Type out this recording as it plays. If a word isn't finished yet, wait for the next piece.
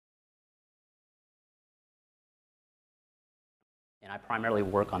I primarily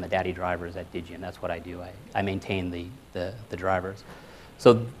work on the daddy drivers at Digium. That's what I do. I maintain the drivers.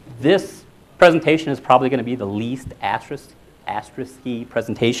 So this presentation is probably going to be the least asterisk-y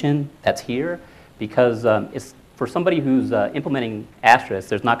presentation that's here, because it's for somebody who's implementing Asterisk,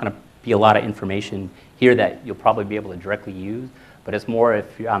 there's not going to be a lot of information here that you'll probably be able to directly use, but it's more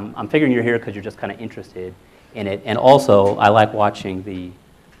if I'm figuring you're here because you're just kind of interested in it. And also, I like watching the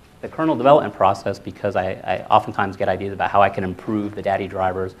kernel development process because I oftentimes get ideas about how I can improve the daddy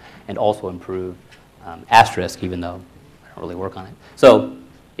drivers and also improve Asterisk, even though I don't really work on it. So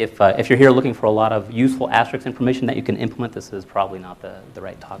if you're here looking for a lot of useful Asterisk information that you can implement, this is probably not the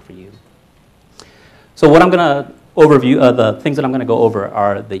right talk for you. So what I'm going to overview, the things that I'm going to go over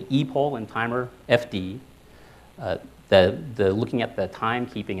are the ePOL and timer FD, the looking at the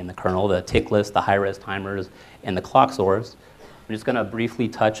timekeeping in the kernel, the tick list, the high-res timers, and the clock source. I'm just going to briefly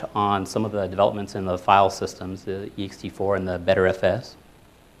touch on some of the developments in the file systems, the ext4 and the BetterFS.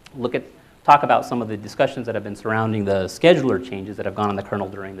 Talk about some of the discussions that have been surrounding the scheduler changes that have gone on the kernel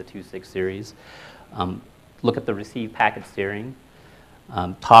during the 2.6 series. Look at the receive packet steering.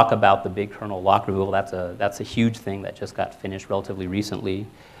 Talk about the big kernel lock removal. That's a huge thing that just got finished relatively recently.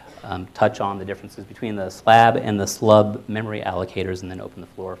 Touch on the differences between the slab and the slub memory allocators, and then open the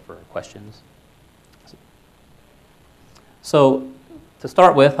floor for questions. So to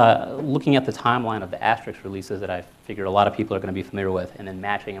start with, looking at the timeline of the Asterisk releases that I figure a lot of people are going to be familiar with, and then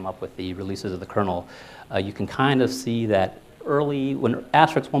matching them up with the releases of the kernel, you can kind of see that early, when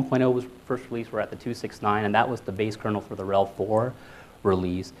Asterisk 1.0 was first released, we're at the 2.6.9, and that was the base kernel for the RHEL 4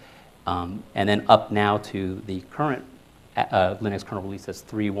 release, and then up now to the current Linux kernel release that's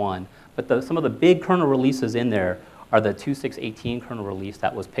 3.1. But some of the big kernel releases in there are the 2.6.18 kernel release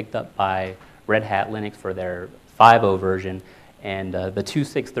that was picked up by Red Hat Linux for their 5.0 version, and the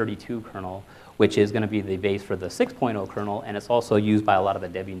 2.6.32 kernel, which is going to be the base for the 6.0 kernel, and it's also used by a lot of the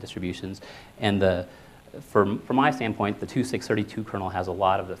Debian distributions. And from my standpoint, the 2.6.32 kernel has a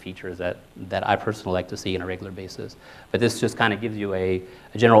lot of the features that I personally like to see on a regular basis. But this just kind of gives you a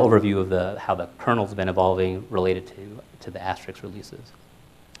general overview of how the kernel's been evolving related to the Asterisk releases.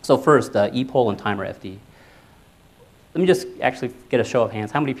 So first, ePOL and timer FD. Let me just actually get a show of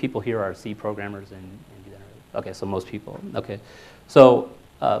hands. How many people here are C programmers and do that? Okay, so most people. Okay, so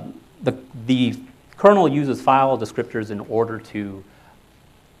the kernel uses file descriptors in order to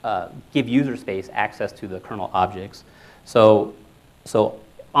give user space access to the kernel objects. So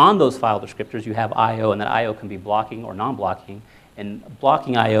on those file descriptors, you have I/O, and that I/O can be blocking or non-blocking. And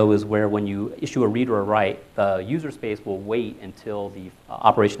blocking I/O is where when you issue a read or a write, the user space will wait until the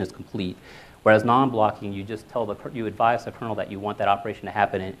operation is complete. Whereas non-blocking, you just you advise the kernel that you want that operation to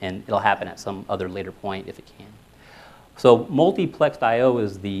happen, and it'll happen at some other later point if it can. So multiplexed I/O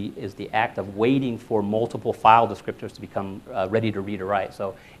is the act of waiting for multiple file descriptors to become ready to read or write.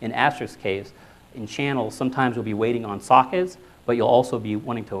 So in Asterisk's case, in channels, sometimes you'll be waiting on sockets, but you'll also be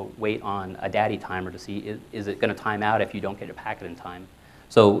wanting to wait on a daddy timer to see is it going to time out if you don't get your packet in time.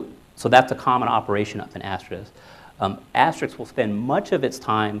 So that's a common operation up in Asterisk. Asterisk will spend much of its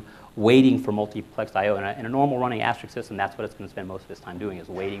time waiting for multiplexed I/O. In a normal running Asterisk system, that's what it's going to spend most of its time doing, is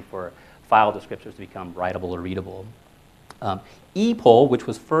waiting for file descriptors to become writable or readable. ePOL, which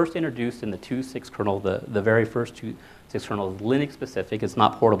was first introduced in the 2.6 kernel, the very first 2.6 kernel, is Linux specific. It's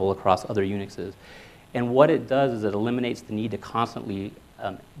not portable across other Unixes. And what it does is it eliminates the need to constantly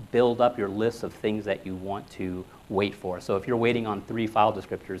build up your list of things that you want to wait for. So if you're waiting on 3 file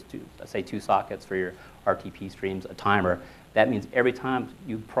descriptors, let's say 2 sockets for your RTP streams, a timer, that means every time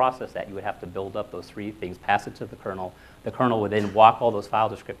you process that, you would have to build up those 3 things, pass it to the kernel. The kernel would then walk all those file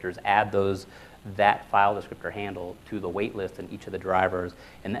descriptors, add that file descriptor handle to the wait list in each of the drivers.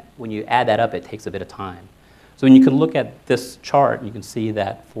 And when you add that up, it takes a bit of time. So when you can look at this chart, you can see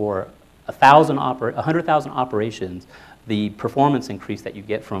that for 100,000 operations, the performance increase that you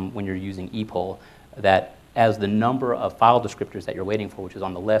get from when you're using ePOL, that as the number of file descriptors that you're waiting for, which is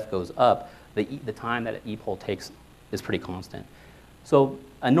on the left, goes up, the time that ePOL takes is pretty constant. So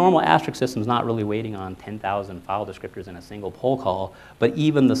a normal Asterisk system is not really waiting on 10,000 file descriptors in a single poll call, but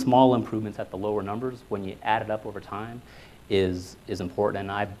even the small improvements at the lower numbers, when you add it up over time, is important.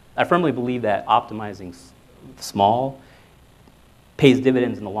 And I firmly believe that optimizing small pays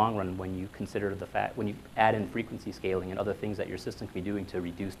dividends in the long run when you consider when you add in frequency scaling and other things that your system can be doing to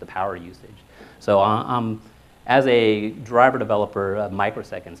reduce the power usage. So as a driver developer,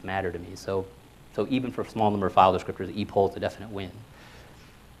 microseconds matter to me. So even for a small number of file descriptors, ePOL is a definite win.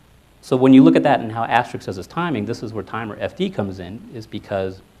 So when you look at that and how Asterisk does its timing, this is where timer FD comes in, is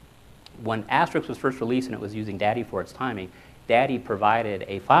because when Asterisk was first released and it was using Daddy for its timing, Daddy provided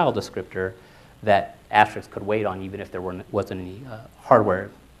a file descriptor that Asterisk could wait on, even if there wasn't any hardware,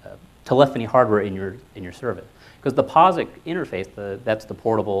 telephony hardware in your service. Because the POSIX interface, that's the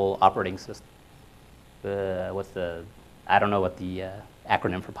portable operating system. I don't know what the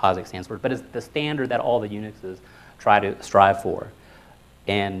acronym for POSIX stands for, but it's the standard that all the Unixes try to strive for.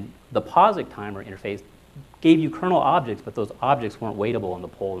 And the POSIX timer interface gave you kernel objects, but those objects weren't waitable in the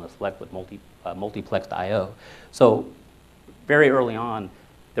pull and the select with multiplexed I/O. So very early on,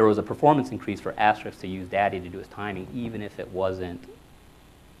 there was a performance increase for Asterisk to use Daddy to do its timing, even if it wasn't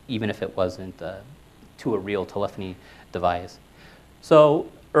to a real telephony device. So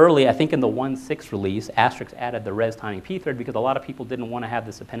early, I think in the 1.6 release, Asterisk added the res timing pthread because a lot of people didn't want to have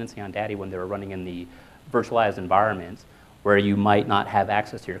this dependency on Daddy when they were running in the virtualized environments where you might not have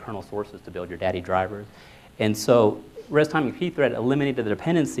access to your kernel sources to build your Daddy drivers. And so res timing pthread eliminated the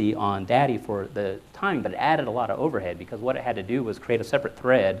dependency on Daddy for the timing, but it added a lot of overhead because what it had to do was create a separate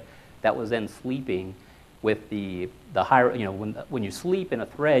thread that was then sleeping with the high, when you sleep in a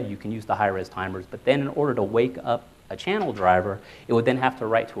thread, you can use the high-res timers, but then in order to wake up a channel driver, it would then have to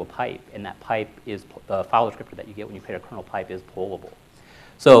write to a pipe, and that pipe is, the file descriptor that you get when you create a kernel pipe is pullable.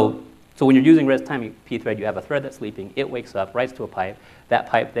 So when you're using res timing pthread, you have a thread that's sleeping, it wakes up, writes to a pipe, that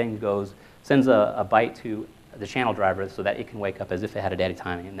pipe then sends a byte to the channel driver so that it can wake up as if it had a Daddy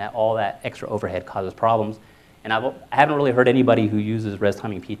timing, and all that extra overhead causes problems. And I haven't really heard anybody who uses res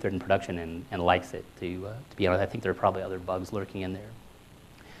timing pthread in production and likes it, to be honest. I think there are probably other bugs lurking in there.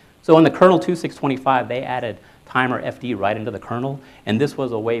 So in the kernel 2.6.25, they added timer FD right into the kernel, and this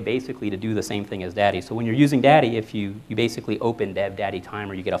was a way basically to do the same thing as Daddy. So when you're using Daddy, if you basically open dev Daddy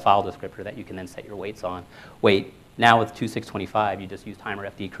timer, you get a file descriptor that you can then set your weights on. Now with 2.6.25, you just use timer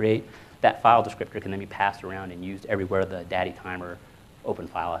FD create. That file descriptor can then be passed around and used everywhere the Daddy timer open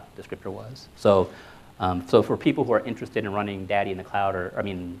file descriptor was. So for people who are interested in running Daddy in the cloud,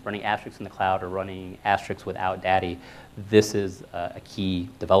 running Asterisk in the cloud or running Asterisk without Daddy, this is a key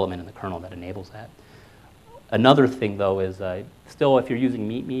development in the kernel that enables that. Another thing, though, is still if you're using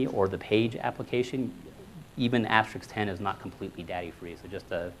MeetMe or the Page application, even Asterisk 10 is not completely Daddy-free. So just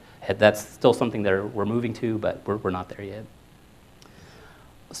that's still something that we're moving to, but we're not there yet.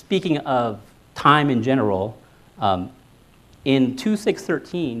 Speaking of time in general, in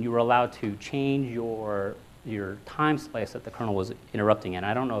 2.6.13, you were allowed to change your time slice that the kernel was interrupting in.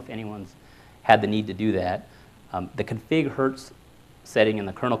 I don't know if anyone's had the need to do that. The config hertz setting in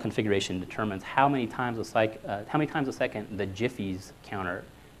the kernel configuration determines how many times a second the Jiffy's counter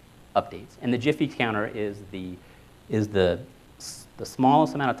updates. And the Jiffy counter is the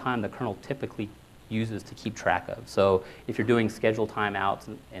smallest amount of time the kernel typically uses to keep track of. So if you're doing scheduled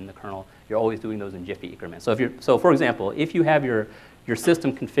timeouts in the kernel, you're always doing those in Jiffy increments. So for example, if you have your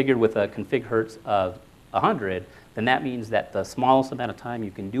system configured with a config hertz of 100, then that means that the smallest amount of time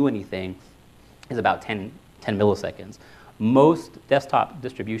you can do anything is about 10 milliseconds. Most desktop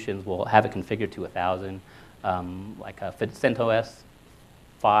distributions will have it configured to 1,000. Like a CentOS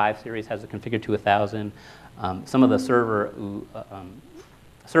 5 series has it configured to 1,000. Some of the server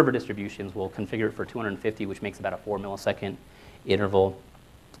distributions will configure it for 250, which makes about a 4 millisecond interval.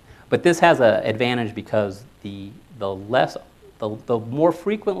 But this has an advantage because the more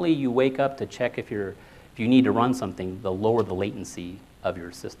frequently you wake up to check if you need to run something, the lower the latency of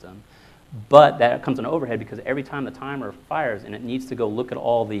your system. But that comes an overhead because every time the timer fires and it needs to go look at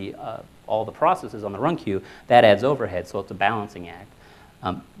all the processes on the run queue, that adds overhead, so it's a balancing act.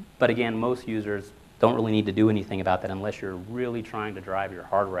 But again, most users don't really need to do anything about that unless you're really trying to drive your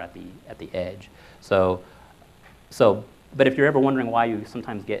hardware at the edge. But if you're ever wondering why you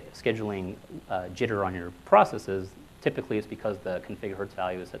sometimes get scheduling jitter on your processes, typically it's because the config hertz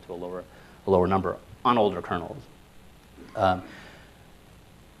value is set to a lower number on older kernels.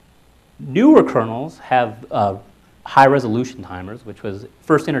 Newer kernels have high-resolution timers, which was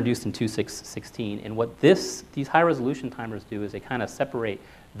first introduced in 2.6.16. And what these high-resolution timers do is they kind of separate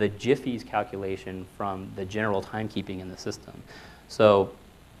the Jiffy's calculation from the general timekeeping in the system. So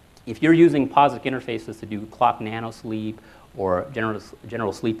if you're using POSIX interfaces to do clock nanosleep or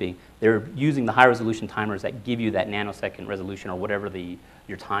general sleeping, they're using the high-resolution timers that give you that nanosecond resolution or whatever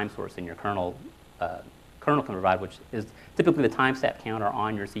your time source in your kernel can provide, which is typically the timestamp counter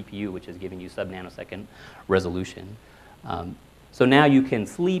on your CPU, which is giving you sub-nanosecond resolution. So now you can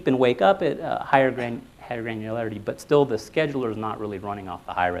sleep and wake up at higher granularity, but still the scheduler is not really running off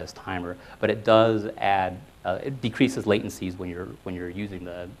the high-res timer, but it does add, it decreases latencies when you're using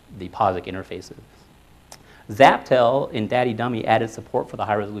the POSIX interfaces. Zaptel in Daddy Dummy added support for the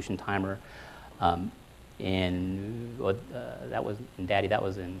high-resolution timer. That was in Daddy, that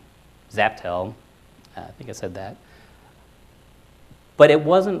was in Zaptel. I think I said that. But it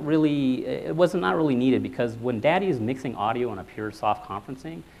wasn't not really needed, because when Daddy is mixing audio in a pure soft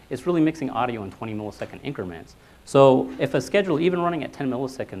conferencing, it's really mixing audio in 20 millisecond increments. So if a schedule, even running at 10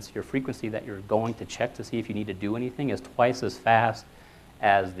 milliseconds, your frequency that you're going to check to see if you need to do anything is twice as fast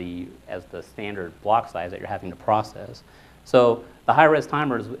as the standard block size that you're having to process. So the high-res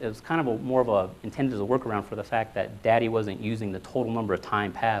timer is kind of more of a intended as a workaround for the fact that Daddy wasn't using the total number of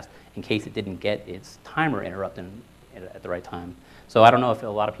time passed in case it didn't get its timer interrupted at the right time. So I don't know if a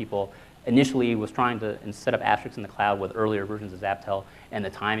lot of people initially was trying to set up Asterisk in the cloud with earlier versions of Zaptel, and the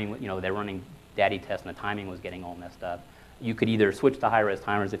timing, they're running Daddy tests and the timing was getting all messed up. You could either switch to high-res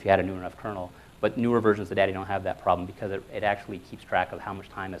timers if you had a new enough kernel, but newer versions of Daddy don't have that problem because it actually keeps track of how much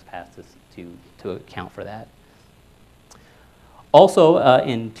time has passed to account for that. Also,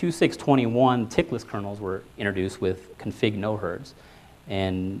 in 2.6.21, tickless kernels were introduced with config no hertz,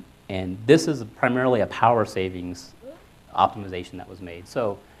 and this is primarily a power savings optimization that was made.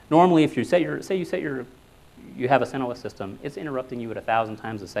 So normally, if you you have a CentOS system, it's interrupting you at 1,000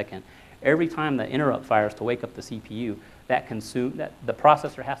 times a second. Every time the interrupt fires to wake up the CPU, the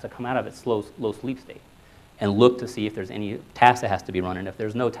processor has to come out of its low sleep state and look to see if there's any task that has to be run. And if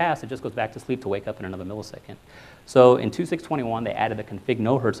there's no task, it just goes back to sleep to wake up in another millisecond. So in 2.6.21, they added the config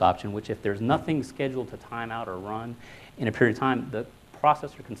no hertz option, which if there's nothing scheduled to time out or run in a period of time, the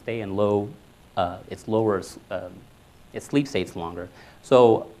processor can stay in its sleep states longer.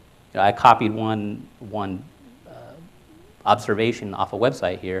 So I copied one observation off a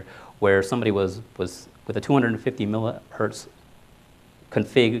website here where somebody was with a 250 millihertz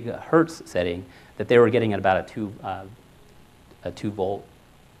config hertz setting, that they were getting at about a 2 volt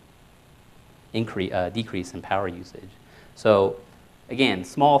decrease in power usage. So again,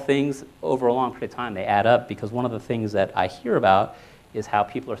 small things over a long period of time, they add up, because one of the things that I hear about is how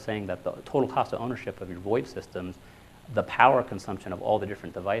people are saying that the total cost of ownership of your VoIP systems, the power consumption of all the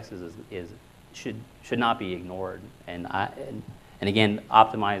different devices should not be ignored. And again,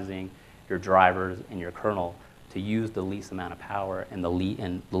 optimizing your drivers and your kernel to use the least amount of power and the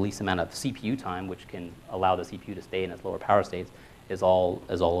least amount of CPU time, which can allow the CPU to stay in its lower power states, is all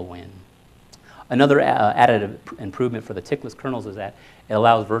a win. Another added improvement for the tickless kernels is that it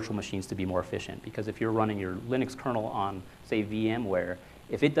allows virtual machines to be more efficient, because if you're running your Linux kernel on, say, VMware,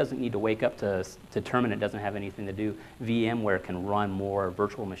 if it doesn't need to wake up to determine it doesn't have anything to do, VMware can run more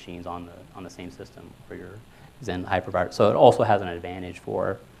virtual machines on the same system for your Xen hypervisor. So it also has an advantage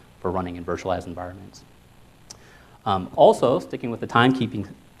for running in virtualized environments. Also, sticking with the timekeeping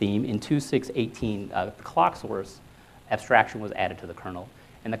theme, in 2.6.18, the clock source abstraction was added to the kernel.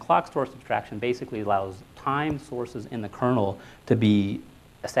 And the clock source abstraction basically allows time sources in the kernel to be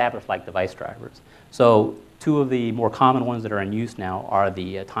established like device drivers. So two of the more common ones that are in use now are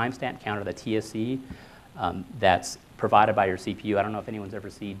the timestamp counter, the TSC, that's provided by your CPU. I don't know if anyone's ever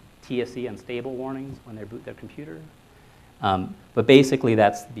seen TSC unstable warnings when they boot their computer. But basically,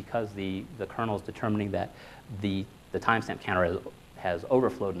 that's because the kernel is determining that the timestamp counter has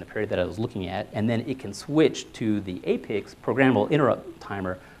overflowed in the period that I was looking at, and then it can switch to the APIX programmable interrupt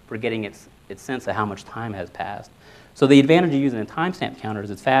timer for getting its sense of how much time has passed. So the advantage of using a timestamp counter is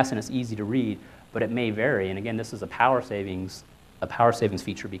it's fast and it's easy to read, but it may vary. And again, this is a power savings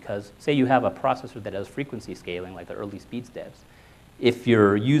feature, because say you have a processor that does frequency scaling, like the early speed steps. If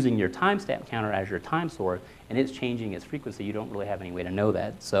you're using your timestamp counter as your time source and it's changing its frequency, you don't really have any way to know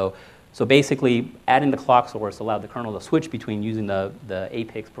that. So basically, adding the clock source allowed the kernel to switch between using the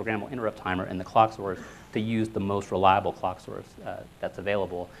APIX programmable interrupt timer and the clock source to use the most reliable clock source that's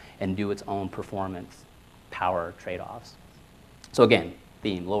available and do its own performance power trade-offs. So again,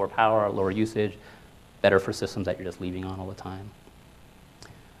 theme: lower power, lower usage, better for systems that you're just leaving on all the time.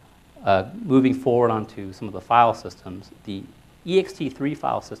 Moving forward onto some of the file systems, the ext3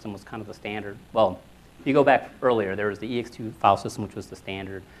 file system was kind of the standard. Well, if you go back earlier, there was the ext2 file system, which was the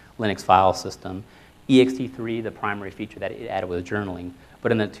standard Linux file system. ext3, the primary feature that it added was journaling.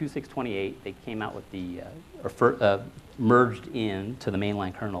 But in the 2.6.28, they came out with the, merged into the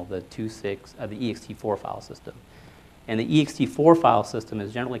mainline kernel, the ext4 file system. And the ext4 file system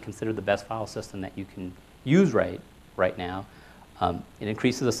is generally considered the best file system that you can use right now. It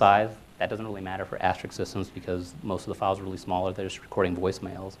increases the size. That doesn't really matter for Asterisk systems because most of the files are really smaller. They're just recording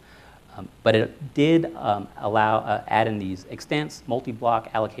voicemails. But it did add in these extents,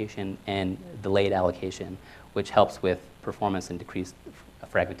 multi-block allocation, and delayed allocation, which helps with performance and decreased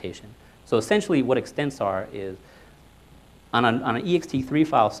fragmentation. So essentially what extents are is, on an ext3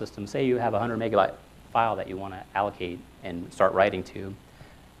 file system, say you have a 100 megabyte file that you want to allocate and start writing to,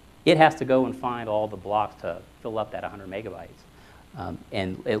 it has to go and find all the blocks to fill up that 100 megabytes.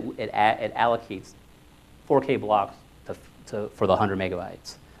 And it allocates 4K blocks for the 100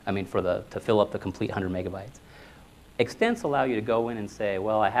 megabytes. I mean, to fill up the complete 100 megabytes. Extents allow you to go in and say,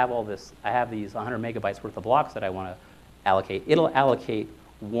 well, I have these 100 megabytes worth of blocks that I want to allocate. It'll allocate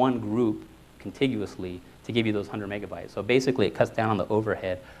one group contiguously to give you those 100 megabytes. So basically, it cuts down on the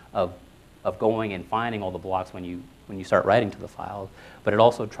overhead of going and finding all the blocks when you start writing to the files. But it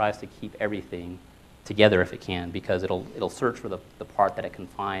also tries to keep everything together if it can, because it'll search for the part that it can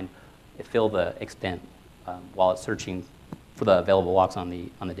find, fill the extent while it's searching for the available blocks on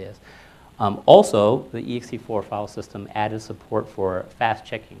the disk. Also, the ext4 file system added support for fast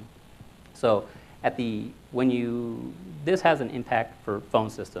checking. So this has an impact for phone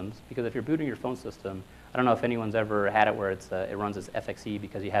systems, because if you're booting your phone system, I don't know if anyone's ever had it where it runs as FXE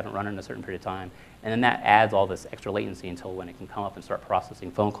because you haven't run it in a certain period of time, and then that adds all this extra latency until when it can come up and start processing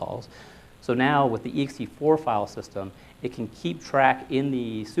phone calls. So now with the ext4 file system, it can keep track in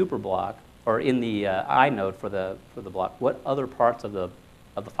the super block or in the inode for the block what other parts of the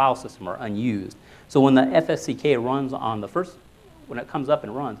file system are unused. So when the FSCK runs on when it comes up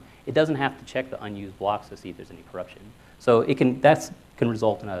and runs, it doesn't have to check the unused blocks to see if there's any corruption. So that can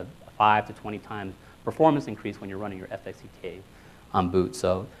result in a 5 to 20 times performance increase when you're running your FSCK on boot.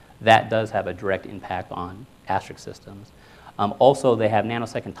 So that does have a direct impact on Asterisk systems. Also, they have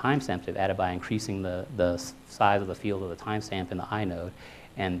nanosecond timestamps they've added by increasing the size of the field of the timestamp in the inode.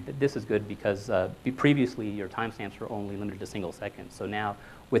 And this is good because previously your timestamps were only limited to single seconds. So now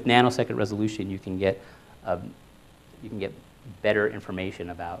with nanosecond resolution, you can get better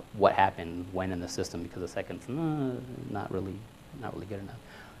information about what happened when in the system, because a second's not really good enough.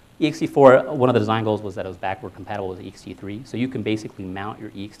 ext4, one of the design goals was that it was backward compatible with ext3. So you can basically mount your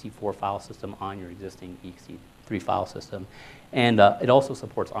ext4 file system on your existing ext3 file system. And it also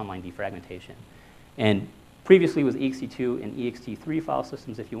supports online defragmentation. And previously with ext2 and ext3 file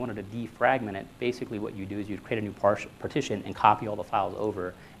systems, if you wanted to defragment it, basically what you do is you'd create a new partition and copy all the files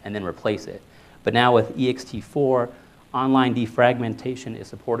over and then replace it. But now with ext4, online defragmentation is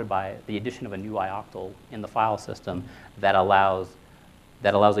supported by the addition of a new ioctl in the file system that allows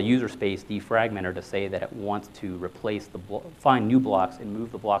a user space defragmenter to say that it wants to find new blocks and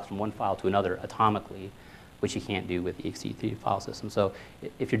move the blocks from one file to another atomically, which you can't do with the ext3 file system. So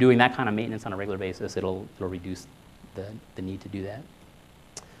if you're doing that kind of maintenance on a regular basis, it'll reduce the need to do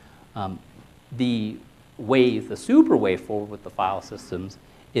that. The super way forward with the file systems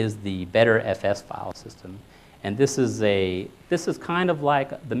is the BetterFS file system. And this is kind of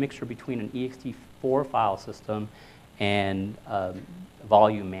like the mixture between an ext4 file system and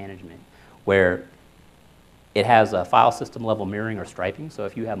volume management, where it has a file system level mirroring or striping. So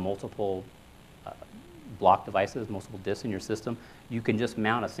if you have multiple block devices, multiple disks in your system, you can just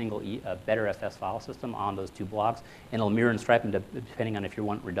mount a single BetterFS file system on those two blocks, and it'll mirror and stripe them depending on if you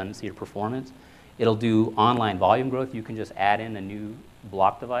want redundancy or performance. It'll do online volume growth. You can just add in a new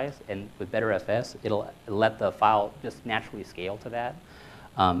block device, and with BetterFS, it'll let the file just naturally scale to that.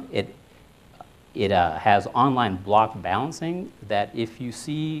 It has online block balancing, that if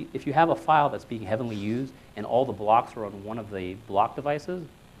you have a file that's being heavily used and all the blocks are on one of the block devices,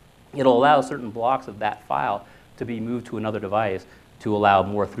 it'll allow certain blocks of that file to be moved to another device to allow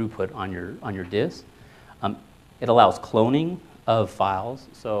more throughput on your disk. It allows cloning of files.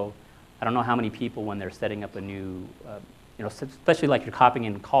 So I don't know how many people, when they're setting up a new, especially like you're copying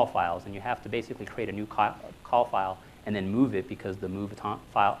in call files, and you have to basically create a new call file and then move it because the move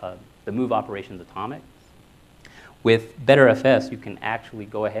operation is atomic. With BetterFS, you can actually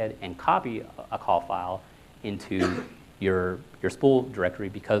go ahead and copy a call file into your spool directory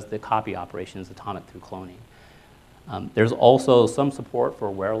because the copy operation is atomic through cloning. There's also some support for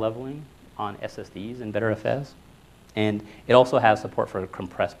wear leveling on SSDs in BetterFS, and it also has support for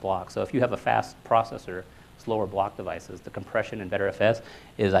compressed blocks. So if you have a fast processor, slower block devices, the compression in BetterFS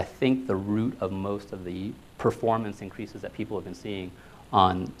is, I think, the root of most of the performance increases that people have been seeing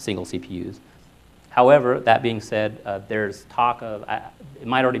on single CPUs. However, that being said, there's talk of, it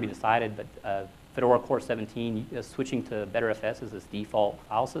might already be decided, but Fedora Core 17 is switching to BetterFS as its default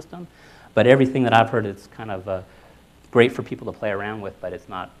file system. But everything that I've heard is kind of great for people to play around with, but it's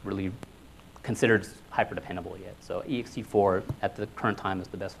not really considered hyper-dependable yet. So ext4 at the current time is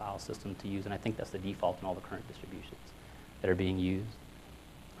the best file system to use, and I think that's the default in all the current distributions that are being used.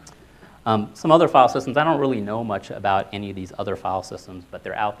 Some other file systems, I don't really know much about any of these other file systems, but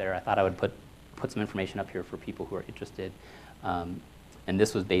they're out there. I thought I would put some information up here for people who are interested. And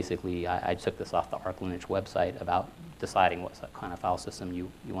this was basically, I took this off the Arc Lineage website about deciding what kind of file system you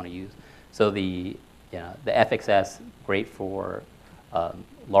want to use. So the FXS, great for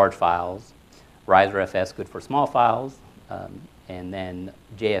large files. RiserFS, good for small files. And then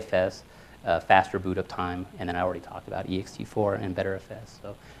JFS faster boot up time, and then I already talked about ext4 and BetterFS.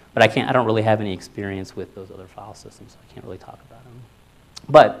 So, but I don't really have any experience with those other file systems, so I can't really talk about them.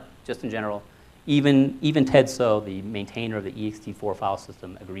 But just in general, even Ted So, the maintainer of the ext4 file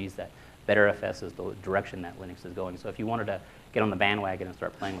system, agrees that BetterFS is the direction that Linux is going. So if you wanted to get on the bandwagon and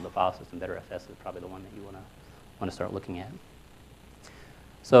start playing with the file system, BetterFS is probably the one that you want to start looking at.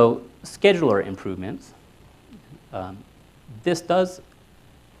 So scheduler improvements. This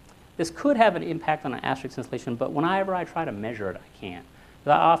could have an impact on an Asterisk installation, but whenever I try to measure it, I can't.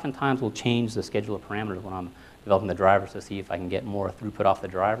 I oftentimes will change the scheduler parameters when I'm developing the drivers to see if I can get more throughput off the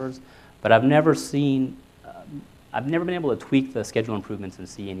drivers. But I've never been able to tweak the scheduler improvements and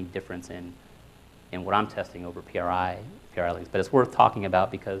see any difference in what I'm testing over PRI links. But it's worth talking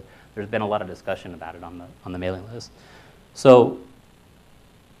about because there's been a lot of discussion about it on the mailing list. So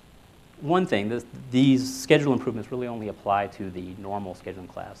one thing, these schedule improvements really only apply to the normal scheduling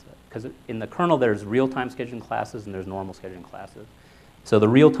class. Because in the kernel, there's real-time scheduling classes and there's normal scheduling classes. So the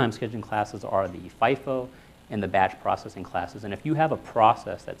real-time scheduling classes are the FIFO and the batch processing classes. And if you have a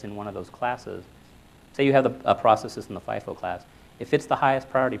process that's in one of those classes, say you have a process that's in the FIFO class, if it's the highest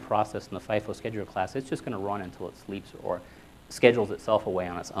priority process in the FIFO scheduler class, it's just going to run until it sleeps or schedules itself away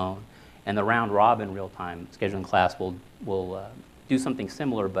on its own. And the round-robin real-time scheduling class will do something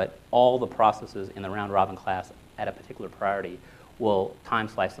similar, but all the processes in the round-robin class at a particular priority will time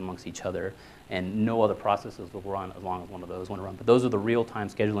slice amongst each other, and no other processes will run as long as one of those want to run. But those are the real-time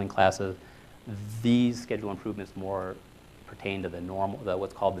scheduling classes. These schedule improvements more pertain to the normal,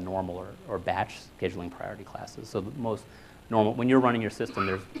 what's called the normal or batch scheduling priority classes. So the most normal, when you're running your system,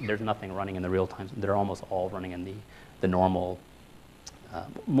 there's nothing running in the real time. They're almost all running in the normal.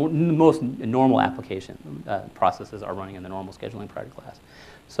 Most normal application processes are running in the normal scheduling priority class.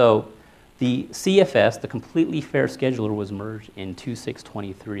 So the CFS, the completely fair scheduler, was merged in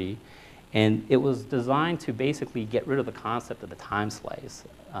 2.6.23, and it was designed to basically get rid of the concept of the time slice.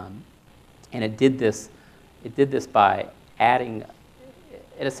 And it did this by adding,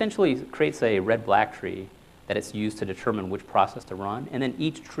 it essentially creates a red-black tree that it's used to determine which process to run, and then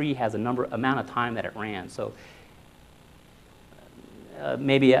each tree has amount of time that it ran. So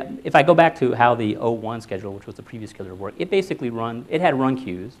maybe if I go back to how the 01 schedule, which was the previous scheduler, worked, it basically had run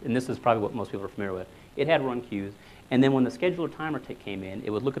queues, and this is probably what most people are familiar with. It had run queues, and then when the scheduler timer came in, it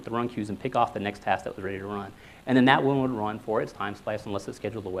would look at the run queues and pick off the next task that was ready to run. And then that one would run for its time slice unless it's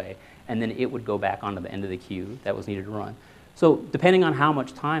scheduled away, and then it would go back onto the end of the queue that was needed to run. So depending on how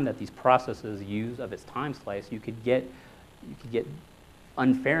much time that these processes use of its time slice, you could get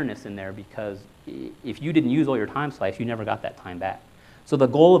unfairness in there, because if you didn't use all your time slice, you never got that time back. So the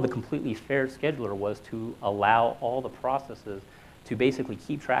goal of the completely fair scheduler was to allow all the processes to basically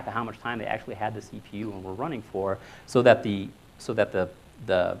keep track of how much time they actually had the CPU and were running for, so that the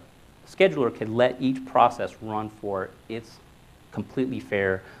scheduler could let each process run for its completely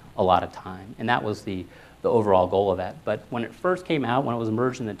fair allotted time. And that was the overall goal of that. But when it first came out, when it was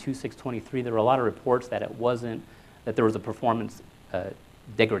merged in the 2.6.23, there were a lot of reports that that there was a performance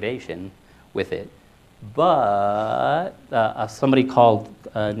degradation with it. But somebody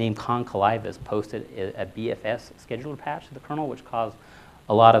named Con Kalivas posted a BFS scheduler patch to the kernel, which caused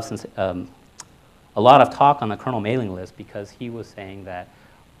a lot of talk on the kernel mailing list, because he was saying that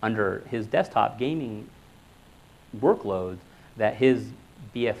under his desktop gaming workloads, that his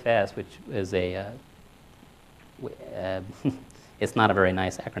BFS, which is it's not a very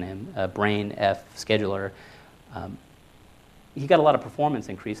nice acronym, Brain F scheduler, he got a lot of performance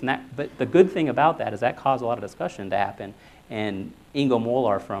increase, but the good thing about that is that caused a lot of discussion to happen, and Ingo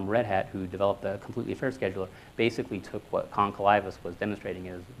Molar from Red Hat, who developed the completely fair scheduler, basically took what Con Kalivas was demonstrating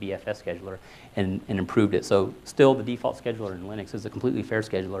as BFS scheduler and improved it. So still the default scheduler in Linux is a completely fair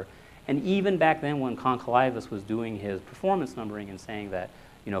scheduler, and even back then when Con Kalivas was doing his performance numbering and saying that,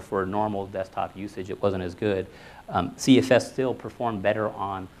 for normal desktop usage it wasn't as good, CFS still performed better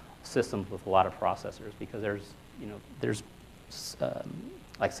on systems with a lot of processors, because there's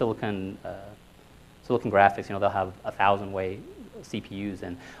like Silicon Graphics, they'll have 1,000-way CPUs,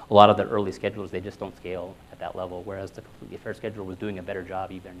 and a lot of the early schedulers, they just don't scale at that level, whereas the completely fair scheduler was doing a better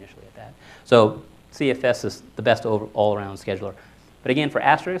job even initially at that. So CFS is the best all-around scheduler. But again, for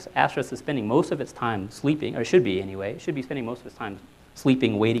Asterisk is spending most of its time sleeping, or it should be anyway. It should be spending most of its time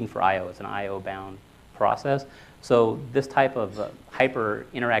sleeping, waiting for I/O. It's an I/O-bound process. So this type of hyper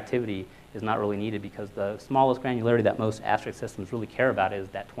interactivity is not really needed, because the smallest granularity that most Asterisk systems really care about is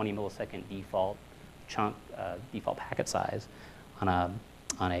that 20 millisecond default chunk, default packet size on a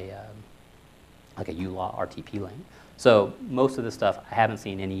like a ULA RTP link. So most of this stuff, I haven't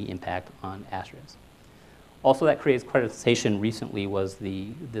seen any impact on Asterisk. Also, that creates quite a sensation recently was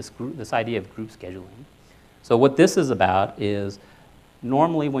this idea of group scheduling. So what this is about is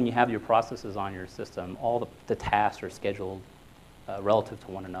normally when you have your processes on your system, all the tasks are scheduled relative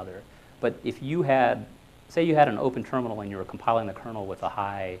to one another. But if you had, say you had an open terminal and you were compiling the kernel with a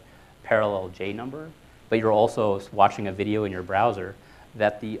high parallel J number, but you're also watching a video in your browser,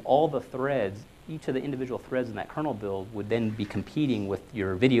 that all the threads, each of the individual threads in that kernel build would then be competing with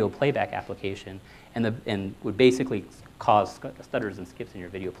your video playback application and would basically cause stutters and skips in your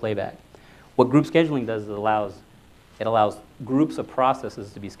video playback. What group scheduling does is it allows groups of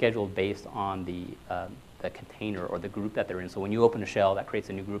processes to be scheduled based on the container or the group that they're in. So when you open a shell, that creates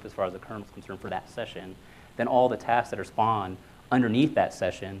a new group as far as the kernel is concerned for that session. Then all the tasks that are spawned underneath that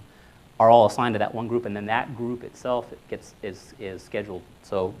session are all assigned to that one group, and then that group itself is scheduled.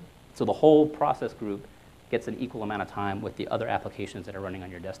 So the whole process group gets an equal amount of time with the other applications that are running on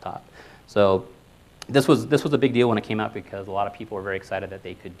your desktop. So this was a big deal when it came out because a lot of people were very excited that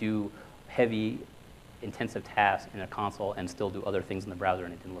they could do heavy, intensive tasks in a console and still do other things in the browser,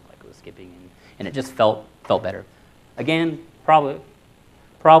 and it didn't look like it was skipping, and it just felt better. Again,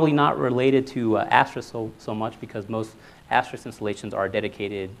 probably not related to Asterisk so much because most Asterisk installations are a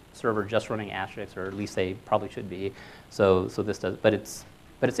dedicated server just running Asterisk, or at least they probably should be. So this does, but it's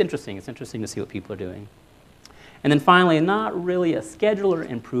interesting. It's interesting to see what people are doing. And then finally, not really a scheduler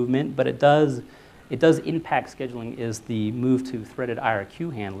improvement, but it does impact scheduling is the move to threaded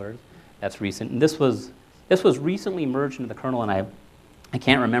IRQ handlers. That's recent, and this was recently merged into the kernel, and I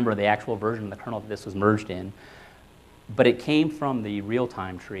can't remember the actual version of the kernel that this was merged in, but it came from the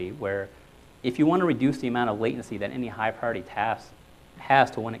real-time tree, where if you want to reduce the amount of latency that any high-priority task has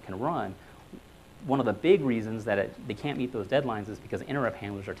to when it can run, one of the big reasons that they can't meet those deadlines is because interrupt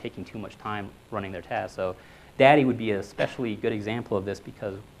handlers are taking too much time running their tasks. So Daddy would be an especially good example of this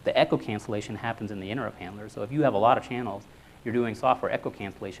because the echo cancellation happens in the interrupt handler. So if you have a lot of channels, you're doing software echo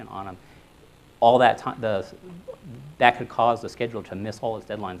cancellation on them, all that time, that could cause the scheduler to miss all its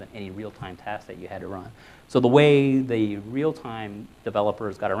deadlines on any real-time task that you had to run. So the way the real-time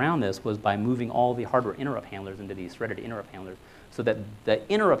developers got around this was by moving all the hardware interrupt handlers into these threaded interrupt handlers, so that the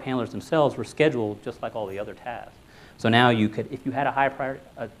interrupt handlers themselves were scheduled just like all the other tasks. So now you could, if you had a high priority,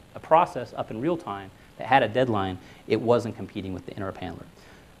 a process up in real time that had a deadline, it wasn't competing with the interrupt handler.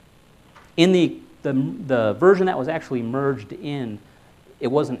 In the version that was actually merged in,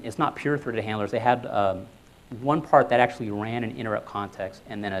 it's not pure threaded handlers. They had one part that actually ran an interrupt context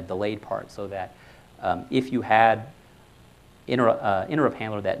and then a delayed part, so that if you had interrupt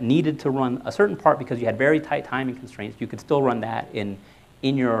handler that needed to run a certain part because you had very tight timing constraints, you could still run that in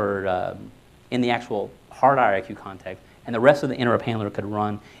the actual hard IRQ context, and the rest of the interrupt handler could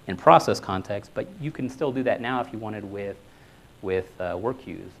run in process context. But you can still do that now if you wanted with work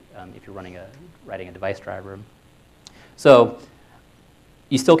queues, if you're writing a device driver. So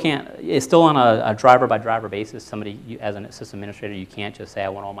you still can't, it's still on a driver-by-driver basis. Somebody, as a system administrator, you can't just say, I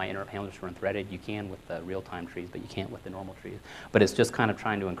want all my interrupt handlers to run threaded. You can with the real-time trees, but you can't with the normal trees. But it's just kind of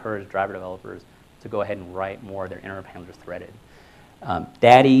trying to encourage driver developers to go ahead and write more of their interrupt handlers threaded.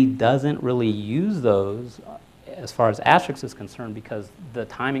 Daddy doesn't really use those as far as Asterisk is concerned because the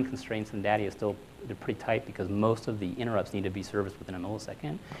timing constraints in Daddy is still, they're pretty tight because most of the interrupts need to be serviced within a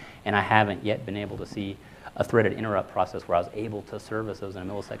millisecond. And I haven't yet been able to see a threaded interrupt process where I was able to service those in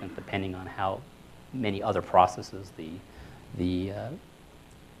a millisecond depending on how many other processes the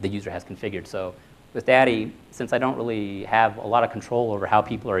user has configured. So with Daddy, since I don't really have a lot of control over how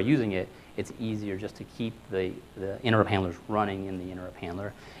people are using it, it's easier just to keep the interrupt handlers running in the interrupt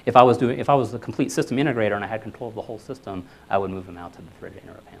handler. If I was the complete system integrator and I had control of the whole system, I would move them out to the threaded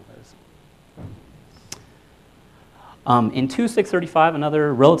interrupt handlers. In 2.635,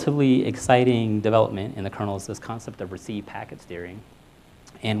 another relatively exciting development in the kernel is this concept of receive packet steering.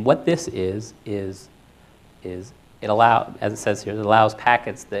 And what this is it allows, as it says here, it allows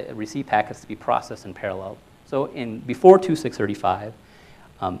packets, the receive packets to be processed in parallel. So before 2.635,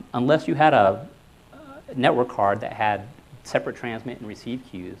 unless you had a network card that had separate transmit and receive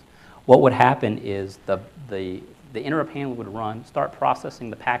queues, what would happen is the interrupt handler would start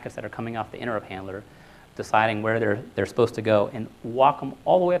processing the packets that are coming off the interrupt handler, deciding where they're supposed to go, and walk them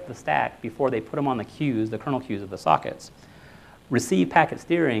all the way up the stack before they put them on the queues, the kernel queues of the sockets. Receive packet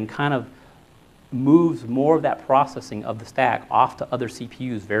steering kind of moves more of that processing of the stack off to other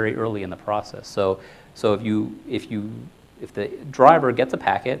CPUs very early in the process. So if the driver gets a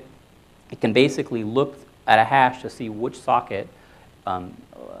packet, it can basically look at a hash to see which socket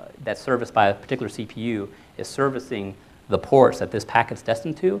that's serviced by a particular CPU is servicing the ports that this packet's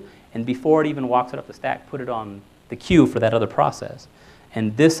destined to, and before it even walks it up the stack, put it on the queue for that other process.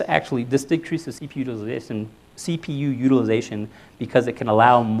 And this decreases CPU utilization because it can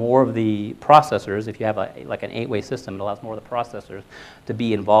allow more of the processors, if you have like an 8-way system, it allows more of the processors to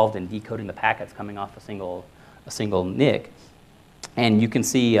be involved in decoding the packets coming off a single NIC. And you can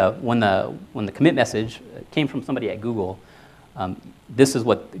see when the commit message came from somebody at Google, this is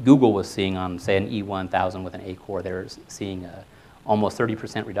what Google was seeing on, say, an E1000 with an 8-core. They're seeing almost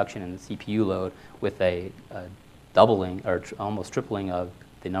 30% reduction in the CPU load with a doubling or almost tripling of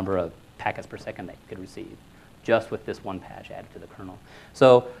the number of packets per second that you could receive, just with this one patch added to the kernel.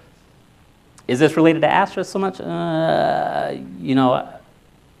 So is this related to Asterisk so much? You know,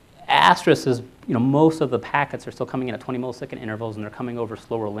 Asterisk is, you know, most of the packets are still coming in at 20 millisecond intervals, and they're coming over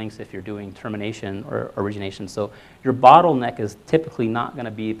slower links if you're doing termination or origination. So your bottleneck is typically not going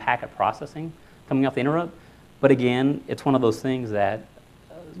to be packet processing coming off the interrupt. But again, it's one of those things that,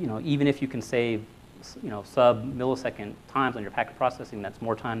 you know, even if you can save, you know, sub-millisecond times on your packet processing, that's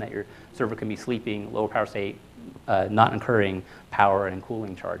more time that your server can be sleeping, lower power state, not incurring power and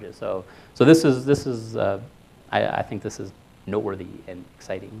cooling charges. So this is I think this is noteworthy and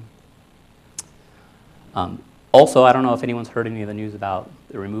exciting. Also, I don't know if anyone's heard any of the news about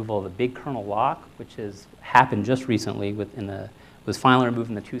the removal of the big kernel lock, which has happened just recently was finally removed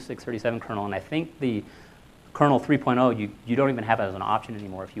in the 2.6.37 kernel, and I think the kernel 3.0, you don't even have it as an option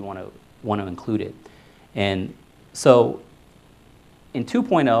anymore if you want to include it. And so in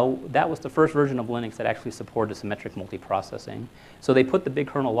 2.0, that was the first version of Linux that actually supported symmetric multiprocessing. So they put the big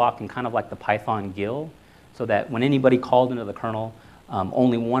kernel lock in kind of like the Python GIL, so that when anybody called into the kernel,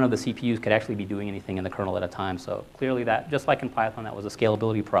 only one of the CPUs could actually be doing anything in the kernel at a time. So clearly that, just like in Python, that was a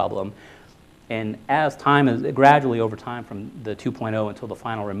scalability problem. And as time is gradually over time from the 2.0 until the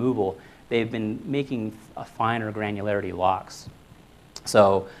final removal, they've been making a finer granularity locks.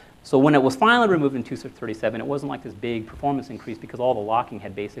 So when it was finally removed in 2.6.37, it wasn't like this big performance increase because all the locking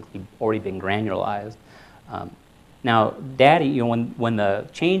had basically already been granularized. Now, Daddy, you know, when the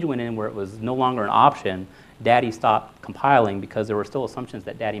change went in where it was no longer an option, Daddy stopped compiling because there were still assumptions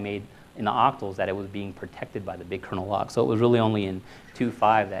that Daddy made in the octals that it was being protected by the big kernel lock. So it was really only in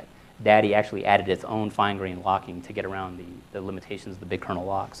 2.5 that Daddy actually added its own fine-grained locking to get around the limitations of the big kernel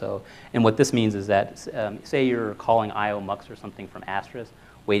lock. So, and what this means is that, say you're calling IO mux or something from Asterisk,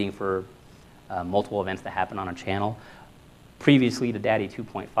 waiting for multiple events to happen on a channel. Previously to Daddy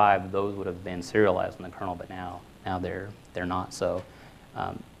 2.5, those would have been serialized in the kernel, but now they're not. So,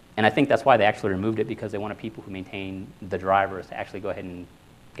 and I think that's why they actually removed it, because they wanted people who maintain the drivers to actually go ahead and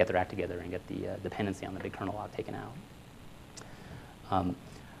get their act together and get the dependency on the big kernel lock taken out.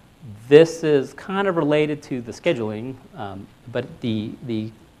 This is kind of related to the scheduling, but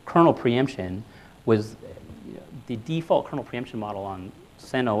the kernel preemption was, you know, the default kernel preemption model on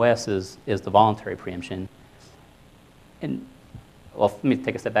CentOS is the voluntary preemption. And well, let me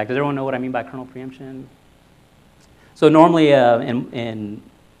take a step back. Does everyone know what I mean by kernel preemption? So normally,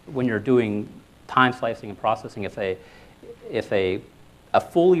 when you're doing time slicing and processing, if a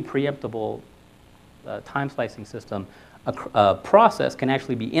fully preemptible time slicing system, a process can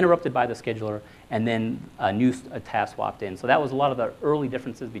actually be interrupted by the scheduler and then a new task swapped in. So that was a lot of the early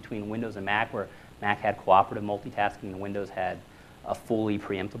differences between Windows and Mac, where Mac had cooperative multitasking and Windows had a fully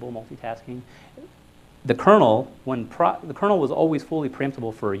preemptible multitasking. The kernel, the kernel was always fully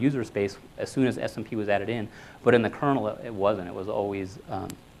preemptible for user space as soon as SMP was added in, but in the kernel it wasn't. It was always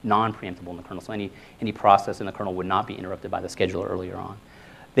non-preemptible in the kernel. So any process in the kernel would not be interrupted by the scheduler earlier on.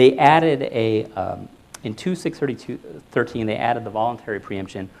 They added in 2.6.13, they added the voluntary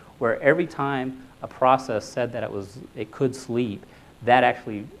preemption, where every time a process said that it could sleep, that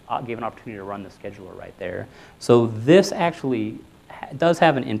actually gave an opportunity to run the scheduler right there. So this actually does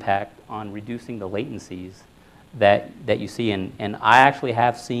have an impact on reducing the latencies that you see. And I actually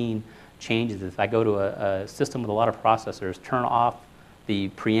have seen changes. If I go to a system with a lot of processors, turn off the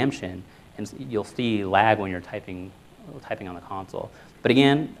preemption, and you'll see lag when you're typing on the console. But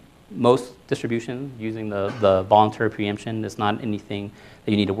again, most distributions using the voluntary preemption is not anything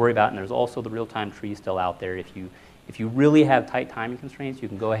that you need to worry about. And there's also the real-time tree still out there. If you really have tight timing constraints, you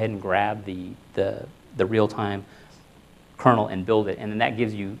can go ahead and grab the real-time kernel and build it. And then that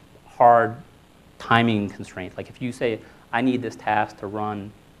gives you hard timing constraints. Like if you say, I need this task to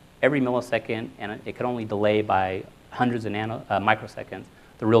run every millisecond and it could only delay by hundreds of microseconds,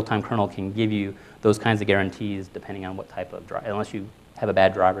 the real-time kernel can give you those kinds of guarantees depending on what type of driver, unless you have a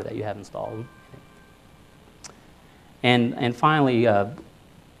bad driver that you have installed. And finally,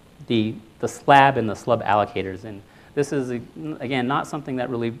 the slab and the slub allocators. And this is, again, not something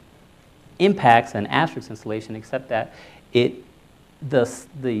that really impacts an Asterisk installation, except that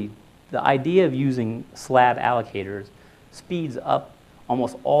the idea of using slab allocators speeds up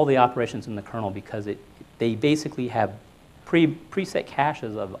almost all the operations in the kernel because they basically have preset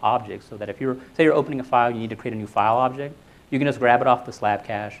caches of objects, so that if say you're opening a file, you need to create a new file object, you can just grab it off the slab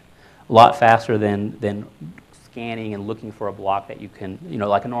cache a lot faster than scanning and looking for a block that you can,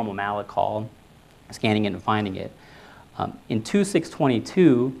 like a normal malloc call, scanning it and finding it. In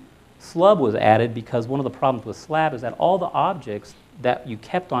 2.6.22, slub was added because one of the problems with slab is that all the objects that you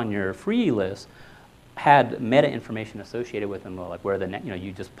kept on your free list had meta information associated with them, like where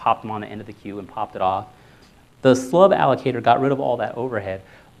you just popped them on the end of the queue and popped it off. The slub allocator got rid of all that overhead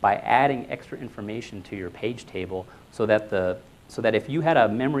by adding extra information to your page table, so that if you had a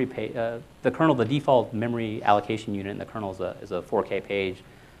memory page, the kernel, the default memory allocation unit in the kernel is a 4K page.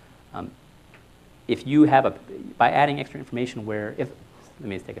 If you have by adding extra information let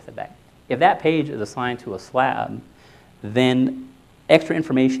me take a step back. If that page is assigned to a slab, then extra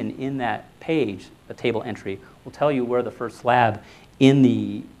information in that page, the table entry, will tell you where the first slab in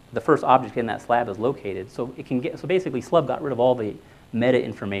the first object in that slab is located. So basically slub got rid of all the meta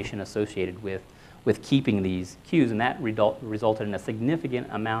information associated with keeping these queues, and that resulted in a significant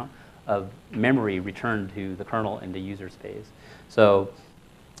amount of memory returned to the kernel into user space. So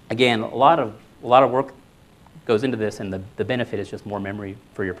again, a lot of work goes into this, and the benefit is just more memory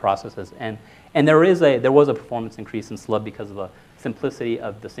for your processes. And there was a performance increase in slub because of the simplicity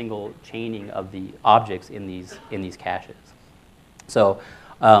of the single chaining of the objects in these caches. So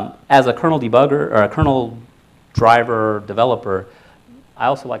as a kernel debugger or a kernel driver developer, I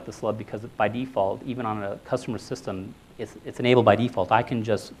also like the slub because by default, even on a customer system, it's enabled by default. I can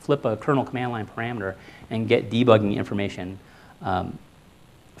just flip a kernel command line parameter and get debugging information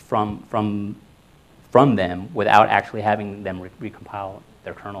from them without actually having them recompile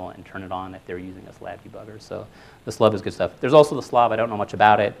their kernel and turn it on if they're using a slab debugger. So the slub is good stuff. There's also the slob. I don't know much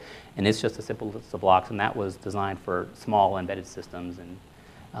about it, and it's just a simple list of blocks, and that was designed for small embedded systems. And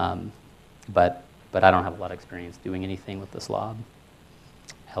but I don't have a lot of experience doing anything with the slob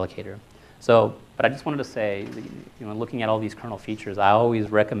allocator. So, but I just wanted to say, looking at all these kernel features, I always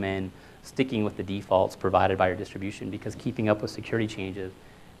recommend sticking with the defaults provided by your distribution, because keeping up with security changes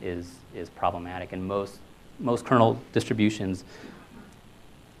is problematic. And most kernel distributions,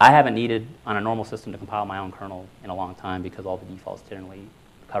 I haven't needed on a normal system to compile my own kernel in a long time because all the defaults generally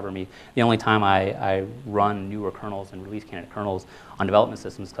cover me. The only time I run newer kernels and release candidate kernels on development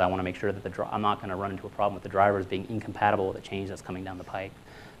systems because I want to make sure that I'm not going to run into a problem with the drivers being incompatible with a change that's coming down the pike.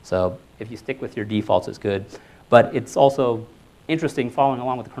 So if you stick with your defaults, it's good. But it's also interesting following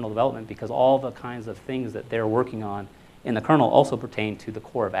along with the kernel development, because all the kinds of things that they're working on in the kernel also pertain to the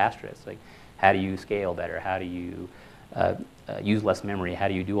core of Asterisk. Like, how do you scale better? How do you use less memory? How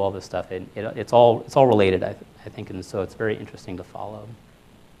do you do all this stuff? And it's all related, I think, and so it's very interesting to follow.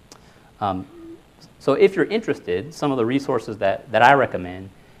 So if you're interested, some of the resources that I recommend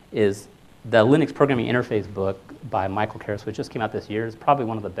is the Linux Programming Interface book by Michael Karras, which just came out this year. It's probably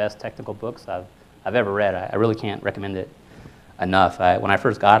one of the best technical books I've ever read. I really can't recommend it enough. When I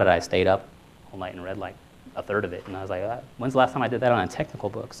first got it, I stayed up all night and read like a third of it, and I was like, when's the last time I did that on a technical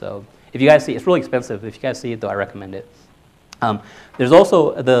book? So if you guys see, it's really expensive. If you guys see it, though, I recommend it. There's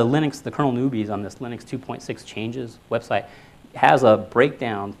also the kernel newbies on this Linux 2.6 changes website has a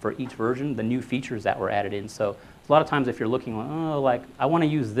breakdown for each version, the new features that were added in. So a lot of times if you're looking, like I want to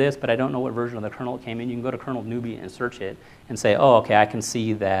use this, but I don't know what version of the kernel it came in, you can go to kernel newbie and search it and say, oh, okay, I can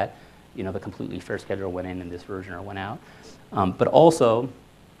see that the completely fair schedule went in and this version or went out. But also,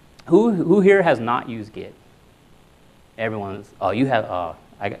 who here has not used Git? Everyone's, you have,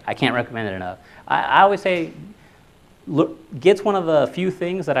 I can't recommend it enough. I always say, look, Git's one of the few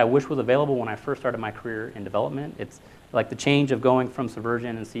things that I wish was available when I first started my career in development. It's like the change of going from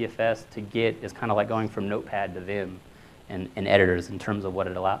Subversion and CFS to Git is kind of like going from Notepad to Vim and editors in terms of what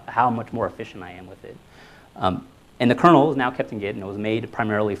it allows, how much more efficient I am with it. And the kernel is now kept in Git, and it was made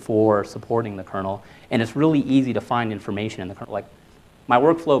primarily for supporting the kernel. And it's really easy to find information in the kernel. Like my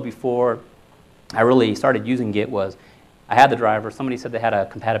workflow before I really started using Git was, I had the driver, somebody said they had a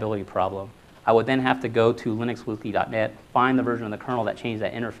compatibility problem. I would then have to go to linuxweekly.net, find the version of the kernel that changed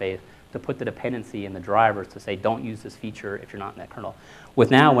that interface, to put the dependency in the drivers to say, don't use this feature if you're not in that kernel. With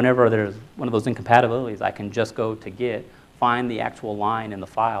now, whenever there's one of those incompatibilities, I can just go to Git, find the actual line in the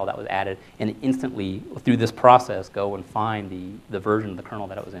file that was added, and instantly, through this process, go and find the version of the kernel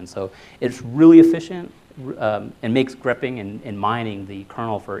that it was in. So it's really efficient and makes grepping and mining the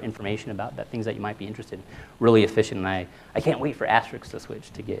kernel for information about things that you might be interested in really efficient. And I can't wait for Asterisk to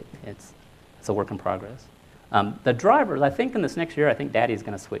switch to Git. It's a work in progress. The drivers, I think in this next year, I think Daddy is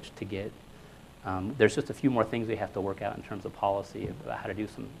going to switch to Git. There's just a few more things we have to work out in terms of policy about how to do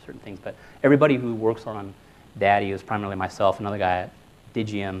some certain things. But everybody who works on Daddy is primarily myself, another guy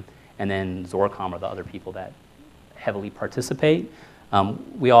Digium, and then Zorcom are the other people that heavily participate.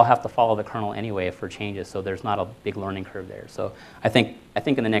 We all have to follow the kernel anyway for changes, so there's not a big learning curve there. So I think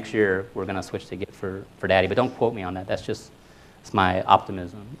in the next year we're going to switch to Git for Daddy, but don't quote me on that. It's my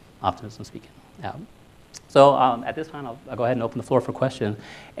optimism speaking out. So at this time, I'll go ahead and open the floor for questions.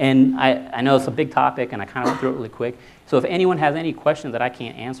 And I know it's a big topic, and I kind of went through it really quick. So if anyone has any questions that I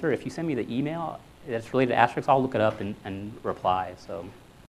can't answer, if you send me the email that's related to Asterisk, I'll look it up and reply. So.